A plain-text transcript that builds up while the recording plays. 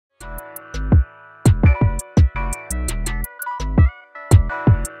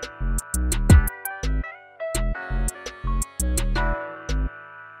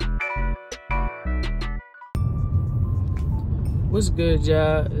What's good,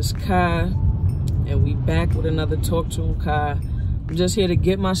 y'all? It's Kai, and we back with another Talk to Him Kai. I'm just here to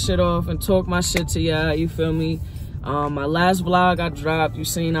get my shit off and talk my shit to y'all, you feel me? My last vlog I dropped, you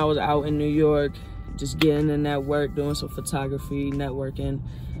seen I was out in New York, just getting in that work, doing some photography, networking,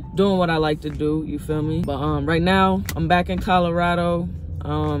 doing what I like to do, you feel me? But right now, I'm back in Colorado.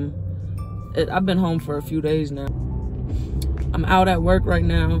 I've been home for a few days now. I'm out at work right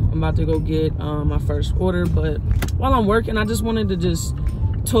now. I'm about to go get my first order, but while I'm working, I just wanted to just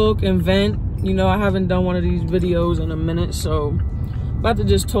talk and vent. You know, I haven't done one of these videos in a minute, so I'm about to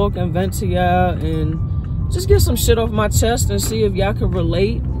just talk and vent to y'all and just get some shit off my chest and see if y'all could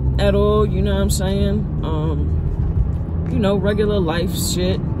relate at all, you know what I'm saying? You know, regular life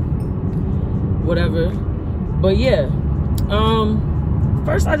shit, whatever. But yeah,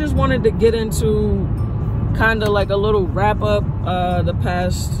 first I just wanted to get into kind of like a little wrap up the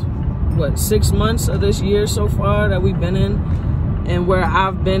past 6 months of this year so far that we've been in, and where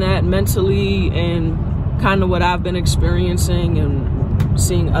I've been at mentally and kind of what I've been experiencing and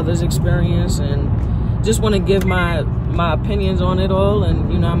seeing others experience, and just want to give my opinions on it all,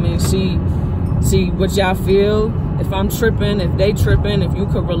 and you know what I mean, see what y'all feel, if I'm tripping, if they tripping, if you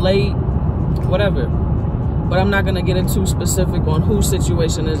could relate, whatever. But I'm not gonna get into specific on whose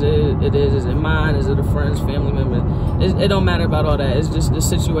situation is it is it mine, is it a friend's, family member? It don't matter about all that. It's just the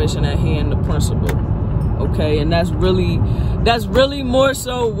situation at hand, the principle. Okay, and that's really more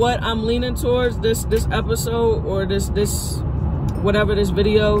so what I'm leaning towards this episode, or this whatever this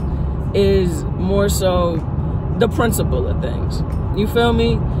video is, more so the principle of things. You feel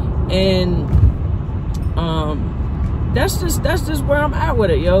me? And that's just where I'm at with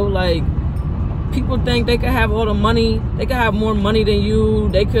it, yo. Like, people think they could have all the money, they could have more money than you,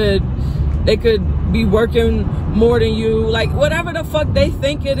 they could be working more than you, like whatever the fuck they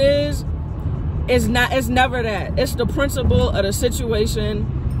think it is, it's never that. It's the principle of the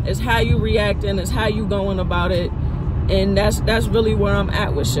situation, it's how you reacting, it's how you going about it, and that's really where I'm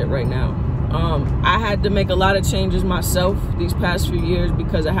at with shit right now. I had to make a lot of changes myself these past few years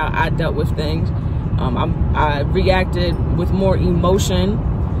because of how I dealt with things. I reacted with more emotion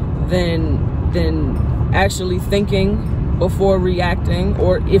than actually thinking before reacting,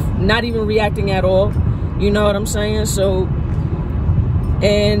 or if not even reacting at all, you know what I'm saying? So,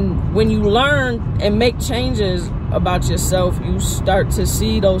 and when you learn and make changes about yourself, you start to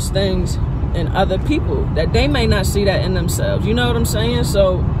see those things in other people that they may not see that in themselves, you know what I'm saying?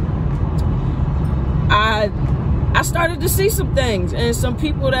 So I started to see some things, and some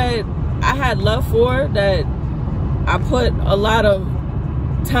people that I had love for, that I put a lot of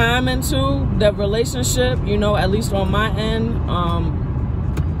time into the relationship, you know, at least on my end.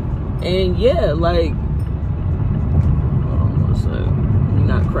 And yeah, like, let me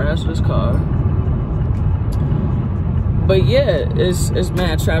not crash this car. But yeah, it's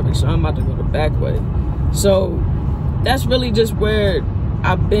mad traffic, so I'm about to go the back way. So that's really just where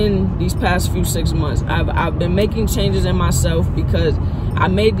I've been these past 6 months. I've been making changes in myself because I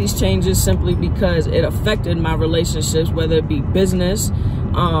made these changes simply because it affected my relationships, whether it be business,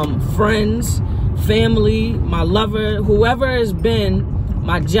 friends, family, my lover, whoever has been,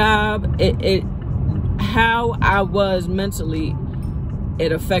 my job, how I was mentally,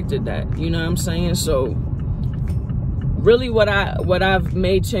 it affected that, you know what I'm saying? So really what I've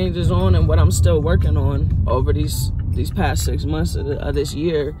made changes on, and what I'm still working on over these past 6 months of this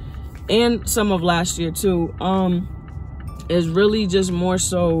year, and some of last year too, is really just more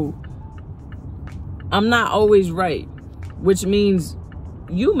so, I'm not always right, which means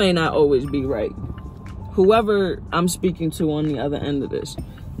you may not always be right. Whoever I'm speaking to on the other end of this,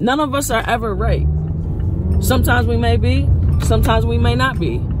 none of us are ever right. Sometimes we may be, sometimes we may not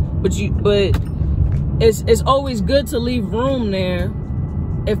be, but it's always good to leave room there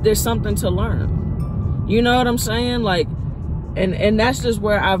if there's something to learn. You know what I'm saying? Like, and that's just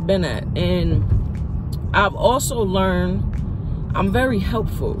where I've been at. And I've also learned I'm very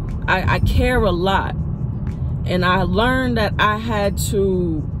helpful. I care a lot. And I learned that I had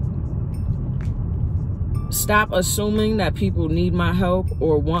to stop assuming that people need my help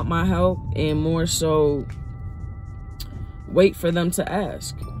or want my help, and more so wait for them to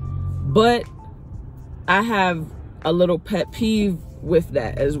ask. But I have a little pet peeve with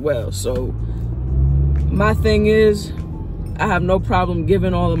that as well. So my thing is, I have no problem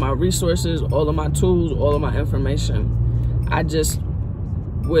giving all of my resources, all of my tools, all of my information. I just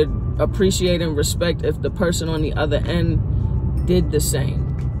would appreciate and respect if the person on the other end did the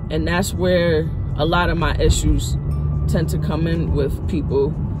same. And that's where a lot of my issues tend to come in with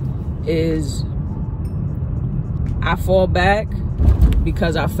people, is I fall back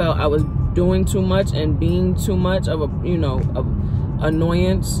because I felt I was doing too much and being too much of a, you know, of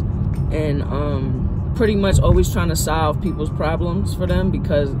annoyance, and pretty much always trying to solve people's problems for them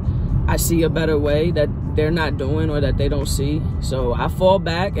because I see a better way that they're not doing or that they don't see. So I fall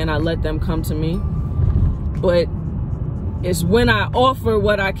back and I let them come to me. But it's when I offer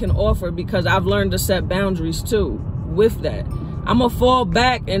what I can offer, because I've learned to set boundaries too with that. I'm gonna fall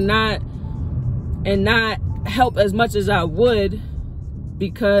back and not help as much as I would,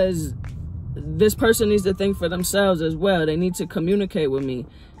 because this person needs to think for themselves as well. They need to communicate with me.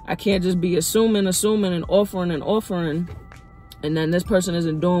 I can't just be assuming and offering, and then this person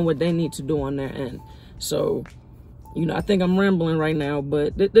isn't doing what they need to do on their end. So, you know, I think I'm rambling right now,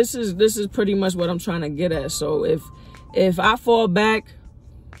 but this is pretty much what I'm trying to get at. So if I fall back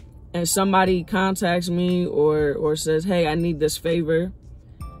and somebody contacts me or says, hey, I need this favor,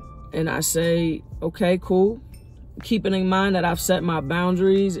 and I say, okay, cool, keeping in mind that I've set my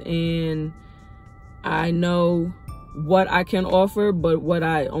boundaries and I know what I can offer, but what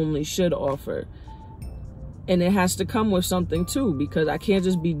I only should offer. And it has to come with something too, because I can't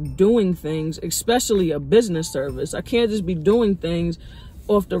just be doing things, especially a business service. I can't just be doing things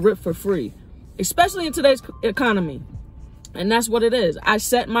off the rip for free, especially in today's economy. And that's what it is. I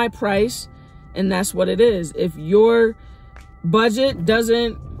set my price, and that's what it is. If your budget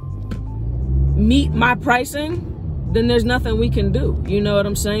doesn't meet my pricing, then there's nothing we can do. You know what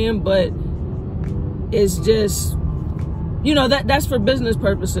I'm saying? But it's just, you know, that's for business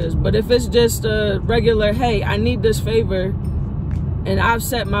purposes. But if it's just a regular, hey, I need this favor and I've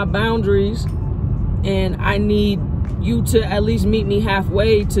set my boundaries and I need you to at least meet me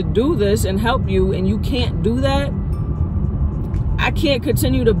halfway to do this and help you, and you can't do that, I can't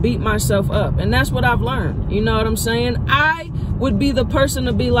continue to beat myself up. And that's what I've learned. You know what I'm saying? I would be the person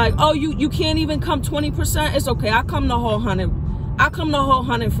to be like, oh, you can't even come 20%. It's okay. I'll come the whole 100. I'll come the whole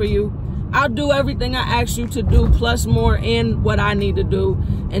 100 for you. I'll do everything I ask you to do plus more and what I need to do.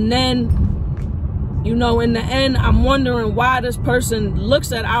 And then, you know, in the end, I'm wondering why this person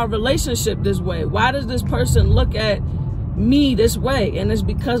looks at our relationship this way. Why does this person look at me this way? And it's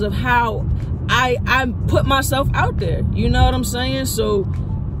because of how I put myself out there. You know what I'm saying? So,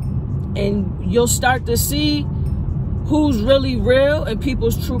 and you'll start to see who's really real and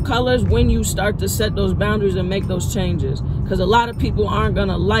people's true colors when you start to set those boundaries and make those changes. Because a lot of people aren't going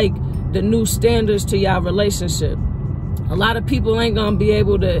to like the new standards to your relationship. A lot of people ain't going to be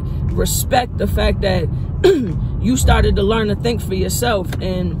able to respect the fact that you started to learn to think for yourself.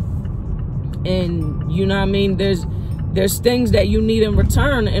 And you know what I mean? There's things that you need in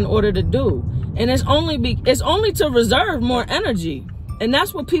return in order to do. And it's only to reserve more energy. And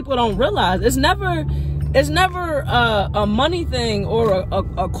that's what people don't realize. It's never a money thing or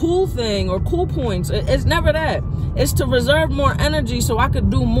a cool thing or cool points. It's never that. It's to reserve more energy so I could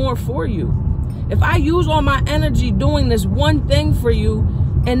do more for you. If I use all my energy doing this one thing for you,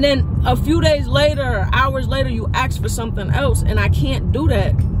 and then a few days later or hours later you ask for something else and I can't do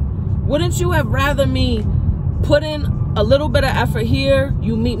that, wouldn't you have rather me put in a little bit of effort here,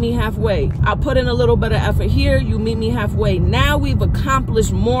 you meet me halfway? I'll put in a little bit of effort here, you meet me halfway. Now we've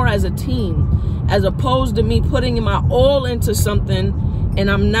accomplished more as a team, as opposed to me putting my all into something and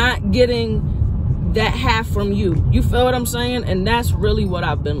I'm not getting that half from you. You feel what I'm saying? And that's really what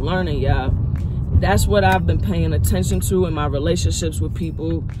I've been learning, y'all. That's what I've been paying attention to in my relationships with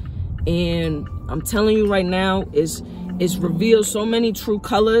people. And I'm telling you right now, it's revealed so many true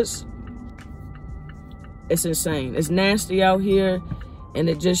colors. It's insane. It's nasty out here. And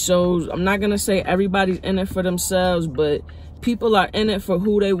it just shows, I'm not going to say everybody's in it for themselves, but people are in it for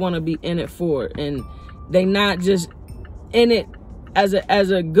who they want to be in it for. And they not just in it as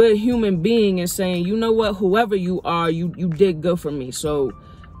a good human being and saying, you know what, whoever you are, you did good for me. So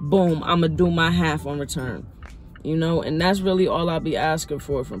boom, I'm going to do my half on return. You know, and that's really all I'll be asking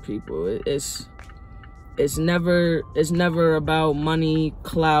for from people. It's never about money,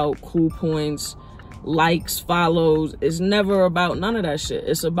 clout, cool points, likes, follows. It's never about none of that shit.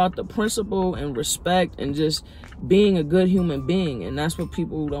 It's about the principle and respect and just being a good human being. And that's what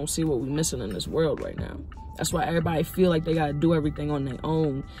people don't see, what we're missing in this world right now. That's why everybody feel like they gotta do everything on their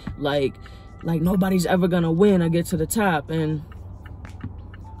own. Like nobody's ever gonna win or get to the top. And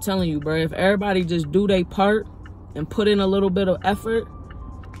I'm telling you, bro, if everybody just do their part and put in a little bit of effort,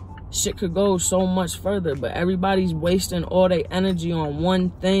 shit could go so much further. But everybody's wasting all their energy on one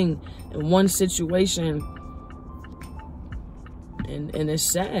thing in one situation, and it's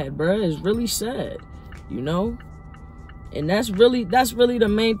sad, bro. It's really sad, you know. And that's really the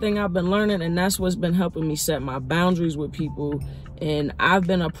main thing I've been learning, and that's what's been helping me set my boundaries with people. And I've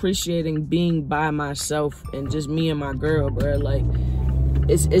been appreciating being by myself and just me and my girl, bro. Like,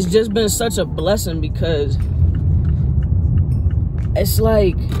 it's just been such a blessing, because it's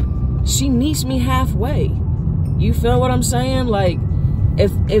like she meets me halfway. You feel what I'm saying? Like,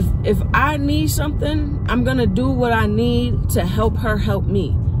 if I need something, I'm gonna do what I need to help her help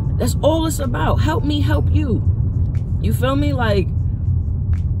me. That's all it's about. Help me help you. You feel me? Like,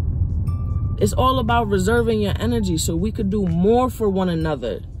 it's all about reserving your energy so we could do more for one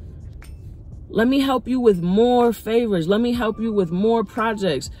another. Let me help you with more favors. Let me help you with more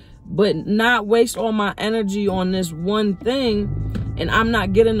projects, but not waste all my energy on this one thing, and I'm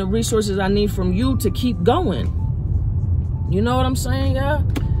not getting the resources I need from you to keep going. You know what I'm saying, yeah?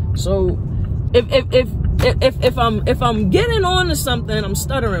 So if I'm getting on to something, I'm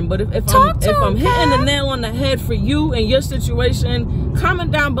stuttering. But if I'm hitting the nail on the head for you and your situation,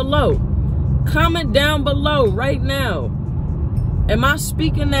 comment down below. Comment down below right now. Am I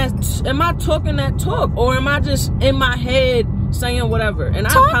speaking that? Am I talking that talk, or am I just in my head saying whatever? And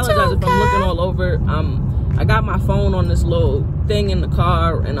I apologize if I'm looking all over. I got my phone on this little thing in the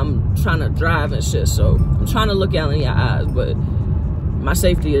car, and I'm trying to drive and shit. So I'm trying to look out in your eyes, but my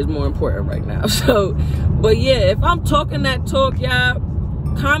safety is more important right now. So, but yeah, if I'm talking that talk, y'all,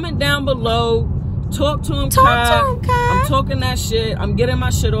 comment down below. Talk to him, Kai. I'm talking that shit. I'm getting my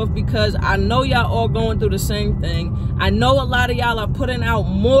shit off, because I know y'all all going through the same thing. I know a lot of y'all are putting out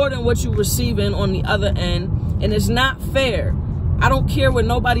more than what you're receiving on the other end, and it's not fair. I don't care what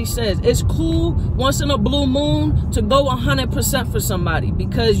nobody says. It's cool once in a blue moon to go 100% for somebody,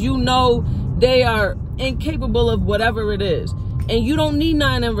 because you know they are incapable of whatever it is, and you don't need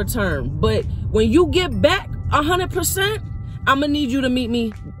nothing in return. But when you get back 100%, I'm gonna need you to meet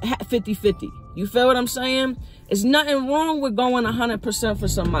me 50-50. You feel what I'm saying? It's nothing wrong with going 100% for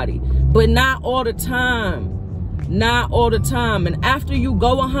somebody, but not all the time. Not all the time. And after you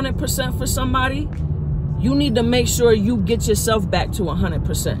go 100% for somebody, you need to make sure you get yourself back to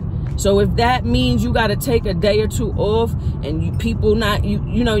 100%. So if that means you got to take a day or two off, and you're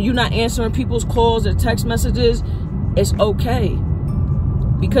not answering people's calls or text messages, it's okay,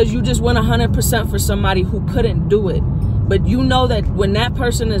 because you just went 100% for somebody who couldn't do it. But you know that when that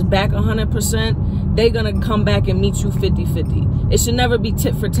person is back 100%, they're going to come back and meet you 50-50. It should never be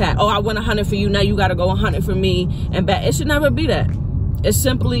tit for tat. Oh, I went 100 for you, now you got to go 100 for me and back. It should never be that. It's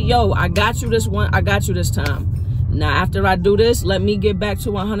simply, yo, I got you this one, I got you this time. Now, after I do this, let me get back to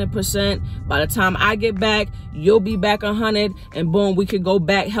 100%. By the time I get back, you'll be back 100, and boom, we could go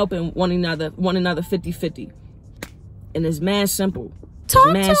back helping one another 50-50. And it's mad simple. It's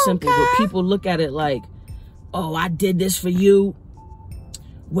mad simple, but people look at it like, oh, I did this for you.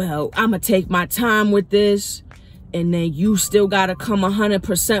 Well, I'm going to take my time with this, and then you still got to come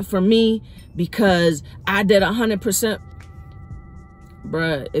 100% for me because I did 100%.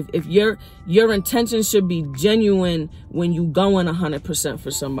 Bruh, if your intention should be genuine when you going 100% for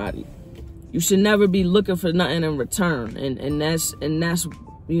somebody. You should never be looking for nothing in return. And that's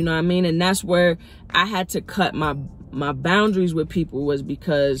you know what I mean? And that's where I had to cut my boundaries with people, was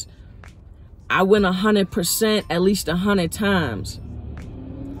because I went 100% at least 100 times.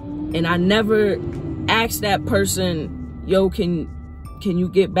 And I never asked that person, yo, can you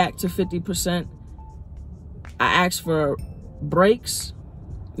get back to 50%? I asked for breaks,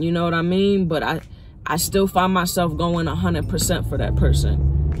 you know what I mean? But I still find myself going 100% for that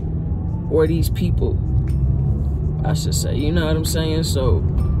person, or these people, I should say, you know what I'm saying? So,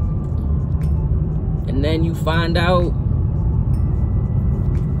 and then you find out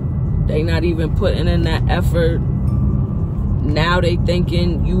they not even putting in that effort. Now they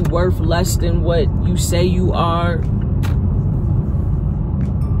thinking you worth less than what you say you are.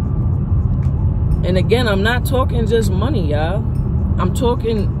 And again, I'm not talking just money, y'all. I'm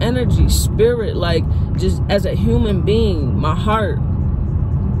talking energy, spirit, like just as a human being, my heart.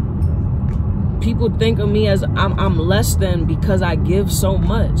 People think of me as I'm less than because I give so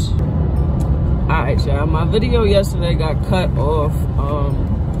much. Alright, y'all, my video yesterday got cut off.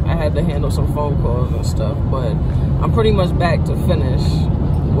 I had to handle some phone calls and stuff, but I'm pretty much back to finish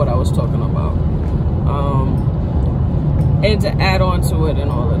what I was talking about. And to add on to it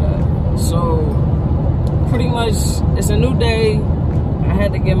and all of that. So pretty much it's a new day. I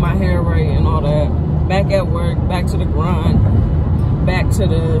had to get my hair right and all that. Back at work, back to the grind, back to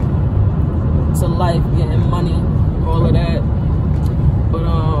life, getting money, all of that. But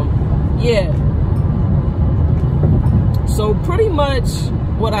yeah. So pretty much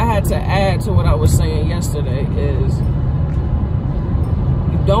what I had to add to what I was saying yesterday is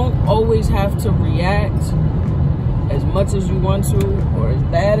you don't always have to react as much as you want to, or as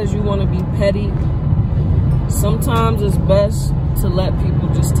bad as you want to be petty. Sometimes it's best to let people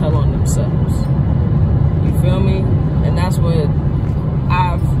just tell on themselves. You feel me? And that's what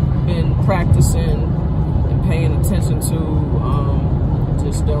I've been practicing and paying attention to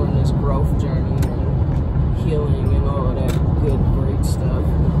just during this growth journey and healing and all of that good, great stuff.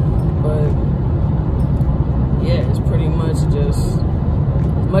 But yeah, it's pretty much just,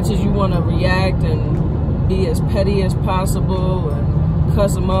 as much as you want to react and be as petty as possible and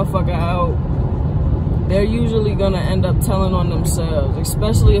cuss a motherfucker out, they're usually gonna end up telling on themselves,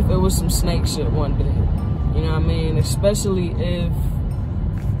 especially if it was some snake shit one day. You know what I mean? Especially if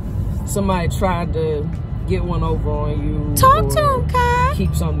somebody tried to get one over on you, talk to him, Kai,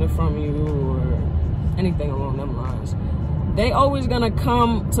 keep something from you, or anything along them lines. They always gonna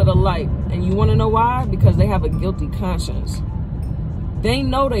come to the light. And you wanna know why? Because they have a guilty conscience. They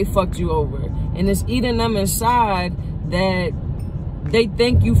know they fucked you over. And it's eating them inside that they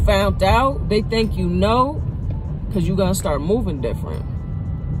think you found out. They think you know. Because you're gonna start moving different.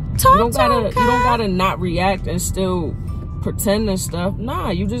 You don't gotta not react and still pretend and stuff. Nah,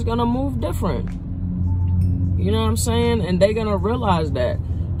 you just gonna move different. You know what I'm saying? And they gonna realize that.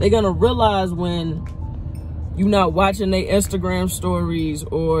 They gonna realize when you not watching their Instagram stories,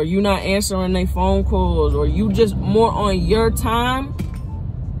 or you not answering their phone calls, or you just more on your time.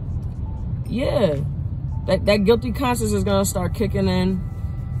 Yeah, that guilty conscience is gonna start kicking in.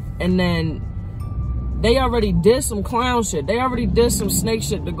 And then they already did some clown shit. They already did some snake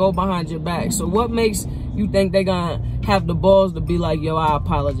shit to go behind your back. So what makes you think they gonna have the balls to be like, yo, I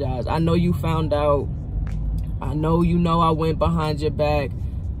apologize. I know you found out. I know you know I went behind your back.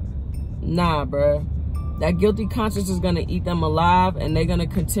 Nah, bruh. That guilty conscience is gonna eat them alive, and they're gonna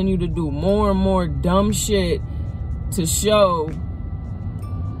continue to do more and more dumb shit to show,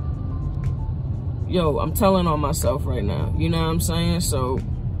 yo, I'm telling on myself right now. You know what I'm saying? So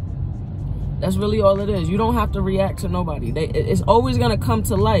that's really all it is. You don't have to react to nobody. It's always gonna come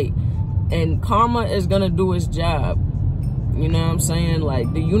to light, and karma is gonna do its job. You know what I'm saying?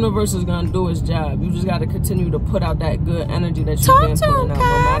 Like, the universe is gonna do its job. You just gotta continue to put out that good energy that you've been putting out, no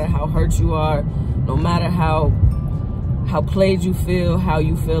matter how hurt you are, no matter how played you feel, how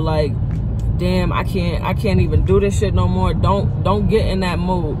you feel like, damn, I can't even do this shit no more. Don't get in that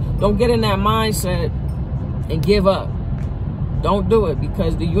mood. Don't get in that mindset and give up. Don't do it,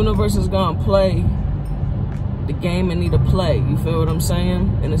 because the universe is gonna play the game it need to play. You feel what I'm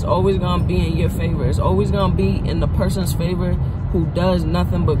saying? And it's always gonna be in your favor. It's always gonna be in the person's favor who does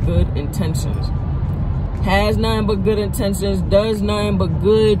nothing but good intentions. Has nothing but good intentions, does nothing but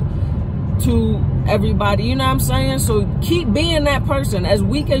good to everybody. You know what I'm saying? So keep being that person. As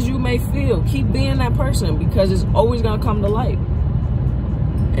weak as you may feel, keep being that person, because it's always gonna come to light.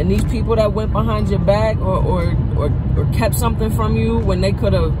 And these people that went behind your back or kept something from you when they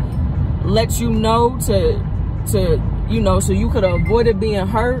could have let you know to you know, so you could have avoided being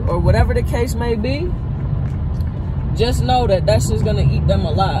hurt or whatever the case may be, just know that that's just gonna eat them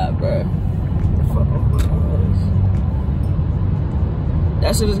alive, bro.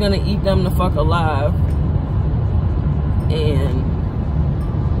 That shit is gonna eat them the fuck alive. And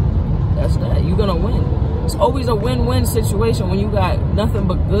that's that. You're gonna win. It's always a win-win situation when you got nothing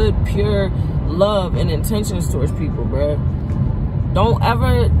but good, pure love and intentions towards people, bro. Don't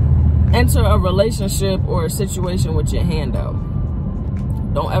ever enter a relationship or a situation with your hand out.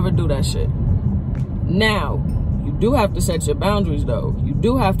 Don't ever do that shit. Now, you do have to set your boundaries, though. You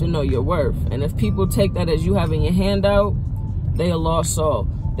do have to know your worth. And if people take that as you having your hand out, they a lost soul.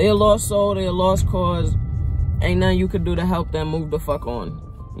 They a lost soul, they a lost cause. Ain't nothing you could do to help them move the fuck on.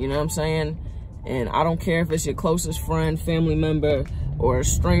 You know what I'm saying? And I don't care if it's your closest friend, family member, or a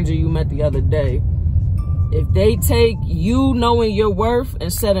stranger you met the other day. If they take you knowing your worth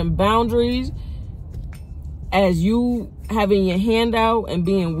and setting boundaries as you having your hand out and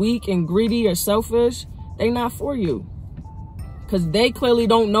being weak and greedy or selfish, they not for you. Because they clearly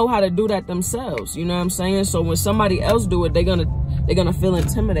don't know how to do that themselves. You know what I'm saying? So when somebody else do it, they're gonna feel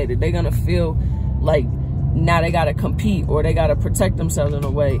intimidated. They're gonna feel like now they gotta compete, or they gotta protect themselves in a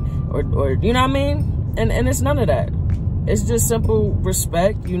way, or you know what I mean? And it's none of that. It's just simple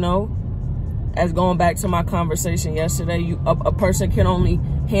respect, you know. As going back to my conversation yesterday, a person can only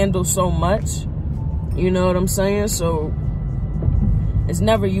handle so much. You know what I'm saying? So it's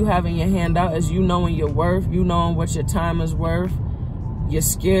never you having your hand out. It's you knowing your worth, you knowing what your time is worth, your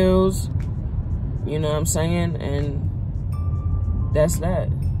skills. You know what I'm saying? And that's that.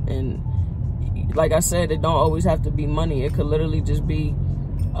 And like I said, it don't always have to be money. It could literally just be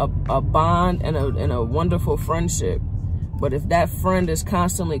a bond and a wonderful friendship. But if that friend is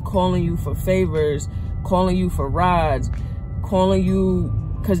constantly calling you for favors, calling you for rides, calling you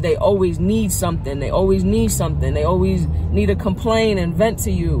because they always need something, they always need to complain and vent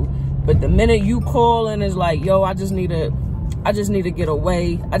to you. But the minute you call and is like, yo, I just need a I just need to get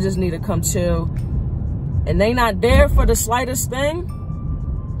away. I just need to come chill. And they not there for the slightest thing,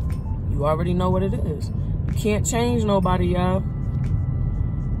 you already know what it is. You can't change nobody, y'all.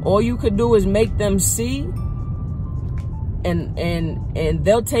 All you could do is make them see, and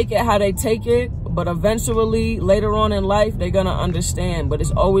they'll take it how they take it, but eventually, later on in life, they're gonna understand. But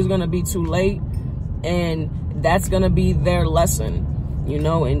it's always gonna be too late, and that's gonna be their lesson, you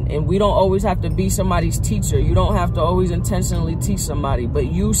know? And we don't always have to be somebody's teacher. You don't have to always intentionally teach somebody,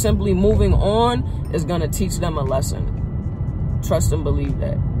 but you simply moving on is gonna teach them a lesson. Trust and believe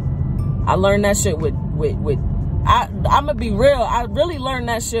that. I learned that shit I'm gonna be real, I really learned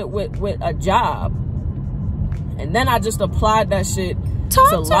that shit with a job. And then I just applied that shit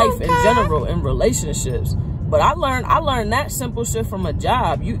to life in general, in relationships. But I learned that simple shit from a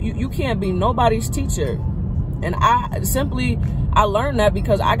job. You can't be nobody's teacher. And I learned that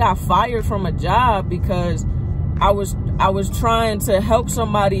because I got fired from a job because I was trying to help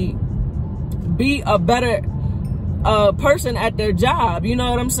somebody be a better person at their job. You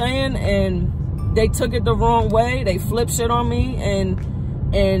know what I'm saying? And they took it the wrong way. They flipped shit on me,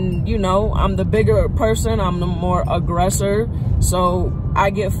 and you know, I'm the bigger person. I'm the more aggressor. So I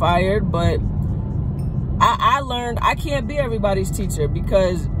get fired, but I learned I can't be everybody's teacher,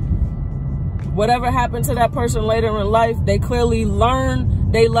 because whatever happened to that person later in life, they clearly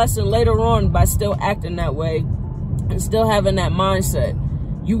learned their lesson later on by still acting that way and still having that mindset.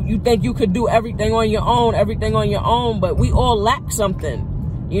 You think you could do everything on your own, but we all lack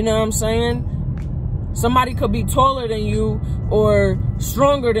something. You know what I'm saying? Somebody could be taller than you or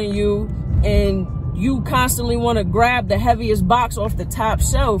stronger than you, and you constantly want to grab the heaviest box off the top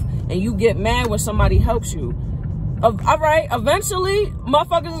shelf, and you get mad when somebody helps you. All right, eventually,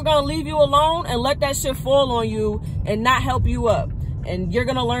 motherfuckers is going to leave you alone and let that shit fall on you and not help you up. And you're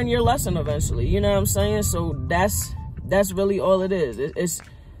going to learn your lesson eventually. You know what I'm saying? So that's really all it is.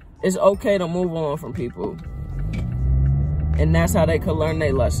 It's okay to move on from people. And that's how they could learn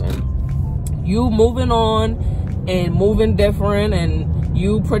their lesson. You moving on and moving different, and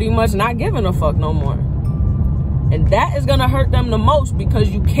you pretty much not giving a fuck no more. And that is gonna hurt them the most because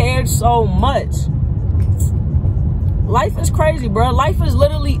you cared so much. Life is crazy, bro. Life is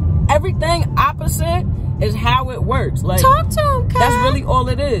literally everything opposite is how it works. Like, talk to him, Kat. That's really all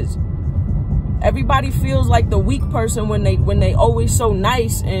it is. Everybody feels like the weak person when they always so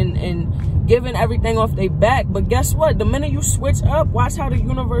nice and giving everything off their back. But guess what? The minute you switch up, watch how the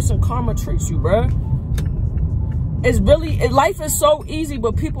universe and karma treats you, bro. Life is so easy,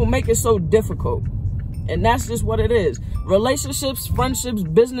 but people make it so difficult. And that's just what it is. Relationships, friendships,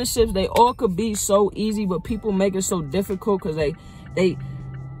 businesses, they all could be so easy, but people make it so difficult because they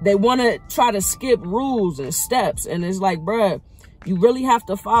want to try to skip rules and steps. And it's like, bruh, you really have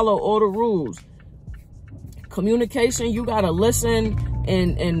to follow all the rules. Communication, you got to listen.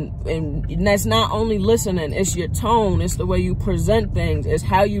 And that's not only listening, it's your tone, it's the way you present things, it's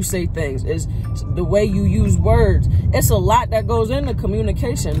how you say things, it's the way you use words. It's a lot that goes into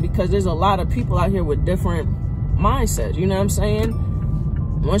communication because there's a lot of people out here with different mindsets. You know what I'm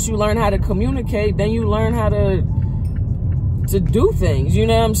saying? Once you learn how to communicate, then you learn how to do things. You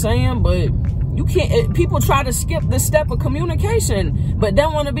know what I'm saying? But you can't. People try to skip this step of communication, but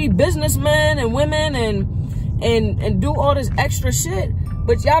then want to be businessmen and women and do all this extra shit,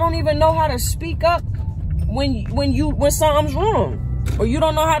 but y'all don't even know how to speak up when something's wrong, or you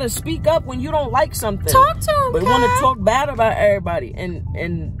don't know how to speak up when you don't like something. Talk to him, but want to talk bad about everybody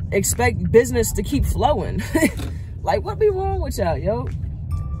and expect business to keep flowing. Like, what be wrong with y'all, yo?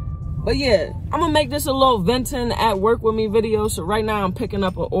 But yeah, I'm gonna make this a little venting at work with me video. So right now I'm picking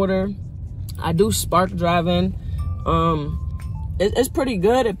up an order. I do Spark driving. It's pretty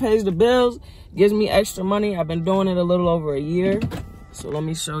good. It pays the bills, gives me extra money. I've been doing it a little over a year. So let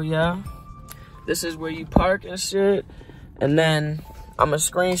me show y'all. This is where you park and shit. And then I'm gonna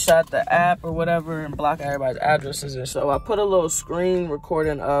screenshot the app or whatever and block everybody's addresses. And so I put a little screen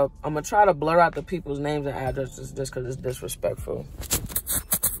recording up. I'm gonna try to blur out the people's names and addresses just because it's disrespectful.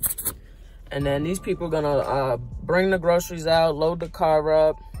 And then these people are gonna bring the groceries out, load the car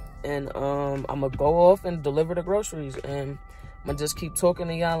up, and I'm gonna go off and deliver the groceries. And I'm gonna just keep talking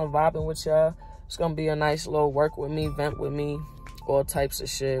to y'all and vibing with y'all. It's gonna be a nice little work with me, vent with me, all types of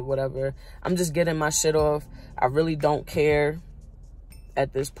shit, whatever. I'm just getting my shit off. I really don't care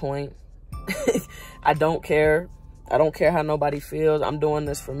at this point. I don't care. I don't care how nobody feels. I'm doing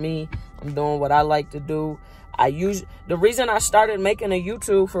this for me. I'm doing what I like to do. The reason I started making a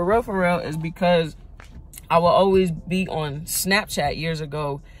YouTube for real is because I will always be on Snapchat years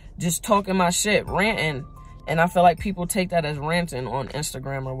ago, just talking my shit, ranting. And I feel like people take that as ranting on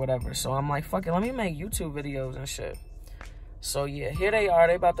Instagram or whatever. So I'm like, fuck it, let me make YouTube videos and shit. So yeah, here they are.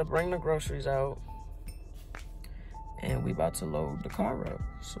 They about to bring the groceries out. And we about to load the car up.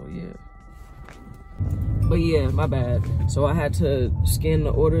 So yeah. But yeah, my bad. So I had to scan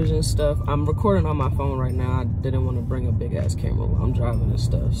the orders and stuff. I'm recording on my phone right now. I didn't want to bring a big ass camera while I'm driving and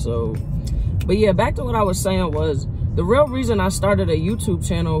stuff. So, but yeah, back to what I was saying was, the real reason I started a YouTube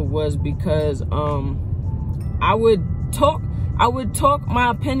channel was because I would talk my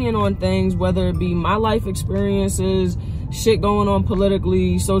opinion on things, whether it be my life experiences, shit going on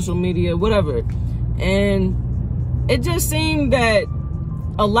politically, social media, whatever. And it just seemed that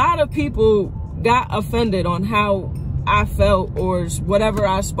a lot of people got offended on how I felt or whatever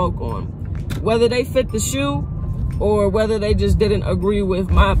I spoke on, whether they fit the shoe or whether they just didn't agree with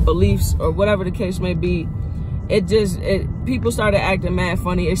my beliefs or whatever the case may be. People started acting mad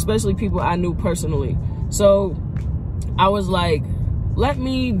funny, especially people I knew personally. So I was like, let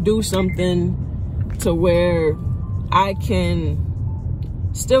me do something to where I can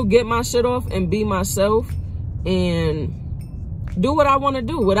still get my shit off and be myself and do what I want to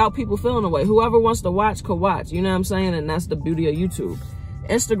do without people feeling away. Whoever wants to watch could watch, you know what I'm saying? And that's the beauty of YouTube.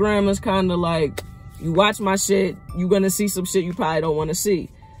 Instagram is kind of like, you watch my shit, you're going to see some shit you probably don't want to see.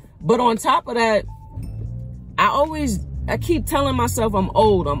 But on top of that, I keep telling myself I'm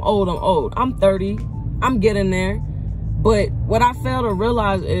old. I'm 30. I'm getting there. But what I fail to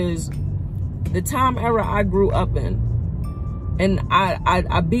realize is the time era I grew up in. And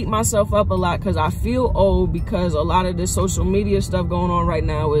I beat myself up a lot because I feel old, because a lot of this social media stuff going on right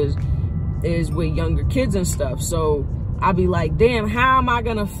now is with younger kids and stuff. So I be like, damn, how am I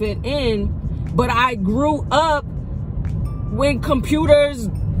gonna fit in? But I grew up when computers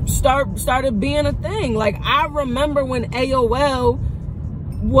started being a thing. Like, I remember when AOL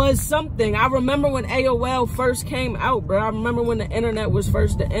was something. I remember when AOL first came out, bro. I remember when the internet was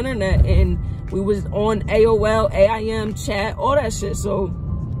first the internet, and we was on AOL, AIM, chat, all that shit. So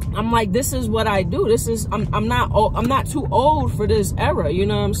I'm like, this is what I do. I'm not too old for this era, you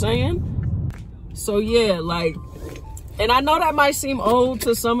know what I'm saying? So yeah, like, and I know that might seem old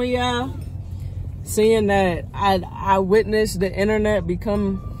to some of y'all, seeing that I witnessed the internet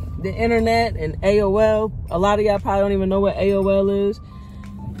become the internet and AOL. A lot of y'all probably don't even know what AOL is.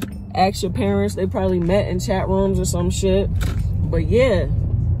 Ask your parents, they probably met in chat rooms or some shit. But yeah,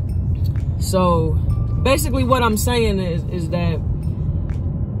 so basically what I'm saying is that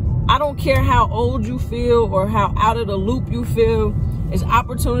I don't care how old you feel or how out of the loop you feel. There's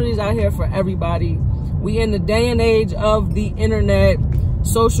opportunities out here for everybody. We in the day and age of the internet,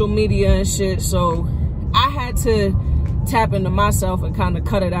 social media and shit. So I had to tap into myself and kind of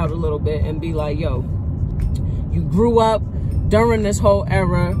cut it out a little bit and be like, yo, you grew up during this whole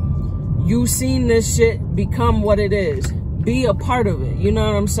era. You seen this shit become what it is. Be a part of it. You know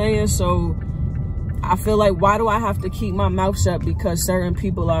what I'm saying? So I feel like, why do I have to keep my mouth shut because certain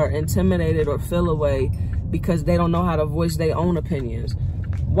people are intimidated or feel away because they don't know how to voice their own opinions?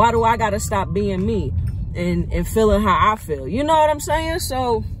 Why do I gotta stop being me and feeling how I feel? You know what I'm saying?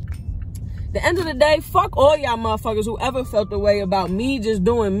 So the end of the day, fuck all y'all motherfuckers who ever felt the way about me just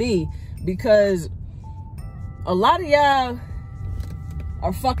doing me, because a lot of y'all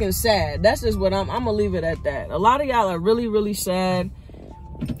are fucking sad. That's just what I'm gonna leave it at that. A lot of y'all are really, really sad.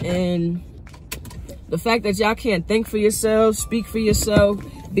 And the fact that y'all can't think for yourself, speak for yourself,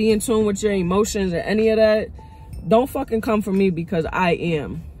 be in tune with your emotions or any of that, don't fucking come for me, because I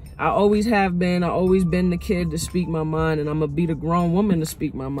am. I always have been. I always been the kid to speak my mind, and I'm gonna be the grown woman to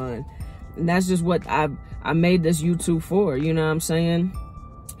speak my mind. And that's just what I made this YouTube for, you know what I'm saying?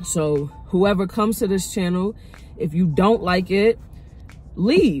 So whoever comes to this channel, if you don't like it,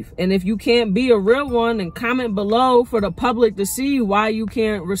 leave. And if you can't be a real one and comment below for the public to see why you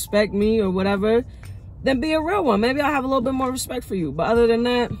can't respect me or whatever, then be a real one. Maybe I'll have a little bit more respect for you. But other than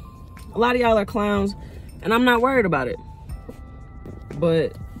that, a lot of y'all are clowns, and I'm not worried about it.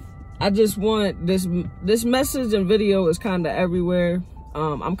 But I just want this message and video is kind of everywhere.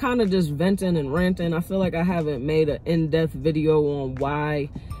 I'm kind of just venting and ranting. I feel like I haven't made an in-depth video on why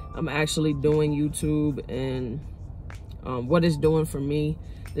I'm actually doing YouTube and what it's doing for me.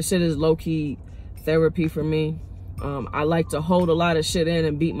 This shit is low-key therapy for me. I like to hold a lot of shit in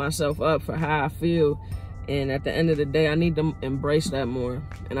and beat myself up for how I feel. And at the end of the day, I need to embrace that more.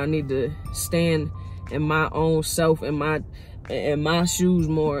 And I need to stand in my own self, in my shoes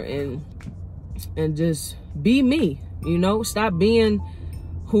more, and just be me, you know? Stop being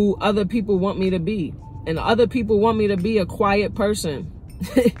who other people want me to be. And other people want me to be a quiet person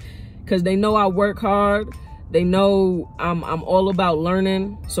because they know I work hard. They know I'm all about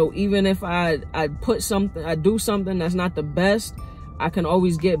learning. So even if I do something that's not the best, I can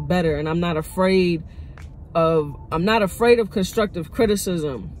always get better. And I'm not afraid I'm not afraid of constructive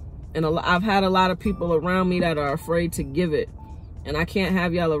criticism. And I've had a lot of people around me that are afraid to give it. And I can't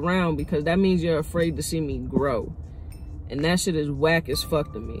have y'all around because that means you're afraid to see me grow. And that shit is whack as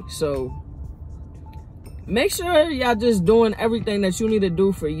fuck to me. So make sure y'all just doing everything that you need to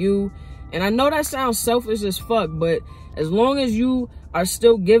do for you. And I know that sounds selfish as fuck, but as long as you are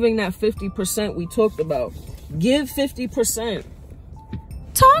still giving that 50% we talked about, give 50%.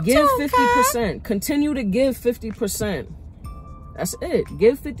 Give 50%. Continue to give 50%. That's it.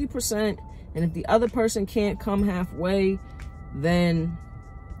 Give 50. And if the other person can't come halfway, then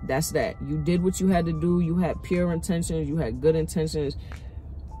that's that. You did what you had to do. You had pure intentions. You had good intentions.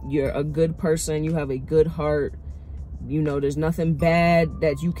 You're a good person. You have a good heart. You know, there's nothing bad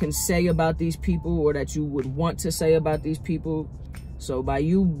that you can say about these people or that you would want to say about these people. So by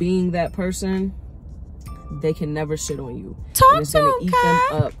you being that person, they can never shit on you. And it's gonna eat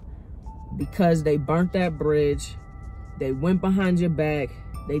them up because they burnt that bridge. They went behind your back.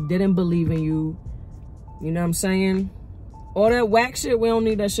 They didn't believe in you. You know what I'm saying? All that whack shit, we don't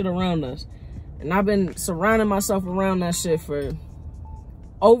need that shit around us. And I've been surrounding myself around that shit for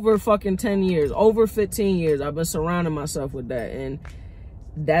over fucking 10 years, over 15 years. I've been surrounding myself with that. And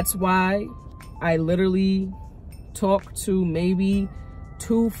that's why I literally talk to maybe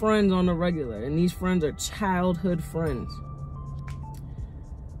 2 friends on the regular. And these friends are childhood friends.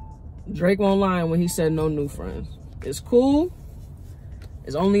 Drake won't lie when he said no new friends. It's cool.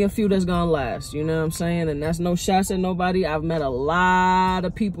 It's only a few that's gonna last. You know what I'm saying? And that's no shots at nobody. I've met a lot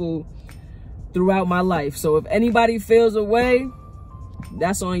of people throughout my life. So if anybody feels away,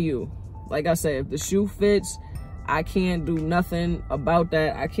 that's on you. Like I said, if the shoe fits, I can't do nothing about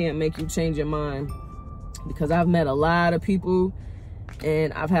that. I can't make you change your mind because I've met a lot of people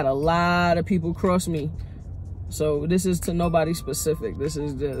and I've had a lot of people cross me. So this is to nobody specific. This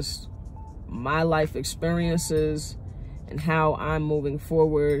is just my life experiences and how I'm moving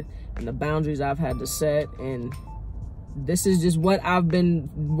forward and the boundaries I've had to set. And this is just what I've been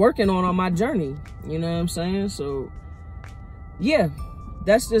working on my journey. You know what I'm saying? So yeah,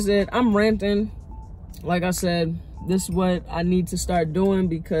 that's just it. I'm ranting. Like I said, this is what I need to start doing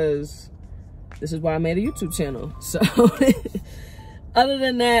because this is why I made a YouTube channel. So other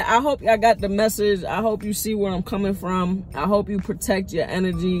than that, I hope y'all got the message. I hope you see where I'm coming from. I hope you protect your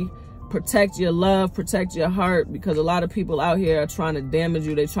energy, protect your love, protect your heart, because a lot of people out here are trying to damage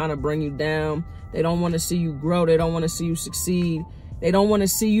you. They're trying to bring you down. They don't want to see you grow. They don't want to see you succeed. They don't want to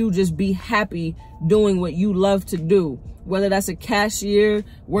see you just be happy doing what you love to do. Whether that's a cashier,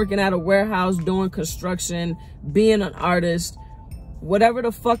 working at a warehouse, doing construction, being an artist, whatever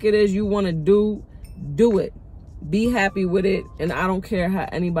the fuck it is you want to do, do it. Be happy with it. And I don't care how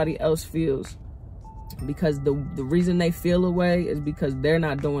anybody else feels. Because the reason they feel away is because they're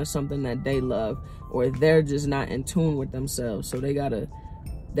not doing something that they love, or they're just not in tune with themselves. So they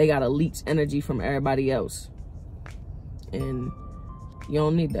gotta leech energy from everybody else. And you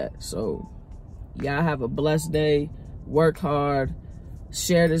don't need that. So y'all have a blessed day. Work hard.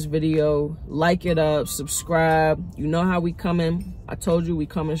 Share this video. Like it up. Subscribe. You know how we coming. I told you we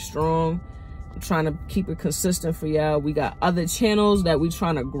coming strong. I'm trying to keep it consistent for y'all. We got other channels that we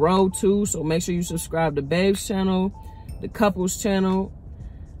trying to grow too. So make sure you subscribe to Babe's channel, the couples channel.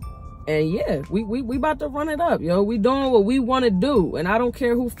 And yeah, we about to run it up, yo. We doing what we want to do. And I don't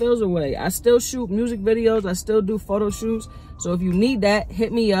care who feels away. I still shoot music videos. I still do photo shoots. So if you need that,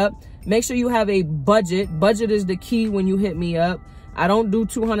 hit me up. Make sure you have a budget. Budget is the key when you hit me up. I don't do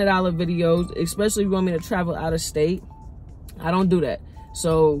 $200 videos, especially if you want me to travel out of state. I don't do that.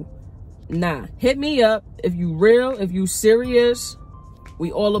 So nah, hit me up. If you real, if you serious,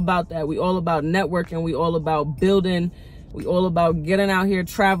 we all about that. We all about networking. We all about building. We all about getting out here,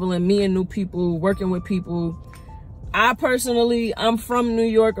 traveling, meeting new people, working with people. I personally, I'm from New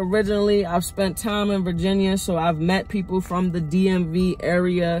York originally. I've spent time in Virginia, so I've met people from the DMV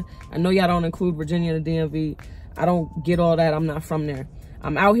area. I know y'all don't include Virginia in the DMV. I don't get all that. I'm not from there.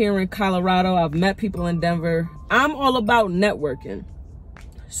 I'm out here in Colorado. I've met people in Denver. I'm all about networking.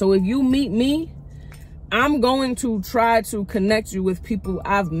 So if you meet me, I'm going to try to connect you with people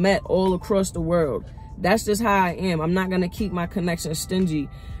I've met all across the world. That's just how I am. I'm not going to keep my connections stingy.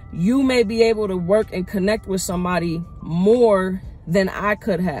 You may be able to work and connect with somebody more than I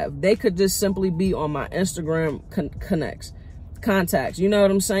could have. They could just simply be on my Instagram contacts. You know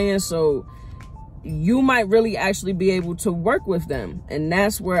what I'm saying? So you might really actually be able to work with them. And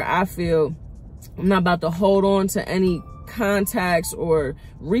that's where I feel I'm not about to hold on to any contacts or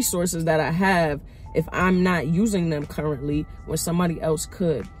resources that I have if I'm not using them currently when somebody else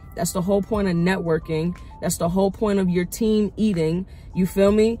could. That's the whole point of networking. That's the whole point of your team eating. You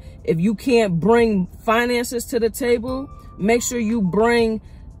feel me? If you can't bring finances to the table, make sure you bring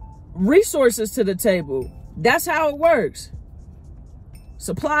resources to the table. That's how it works.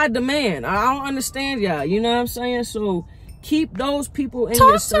 Supply, demand. I don't understand y'all. You know what I'm saying? So keep those people in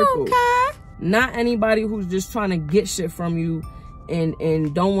your circle. Not anybody who's just trying to get shit from you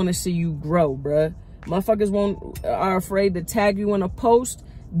and don't want to see you grow, bruh. Motherfuckers are afraid to tag you in a post.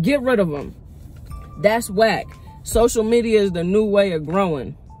 Get rid of them. That's whack. Social media is the new way of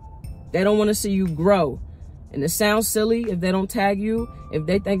growing. They don't want to see you grow. And it sounds silly if they don't tag you. If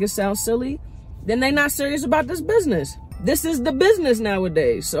they think it sounds silly, then they're not serious about this business. This is the business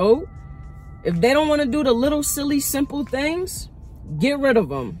nowadays. So if they don't want to do the little silly simple things, get rid of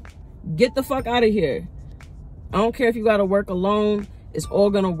them. Get the fuck out of here. I don't care if you got to work alone. It's all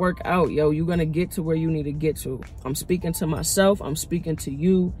going to work out, yo. You're going to get to where you need to get to. I'm speaking to myself. I'm speaking to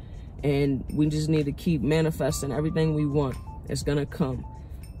you. And we just need to keep manifesting everything we want. It's going to come.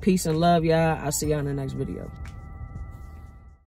 Peace and love, y'all. I'll see y'all in the next video.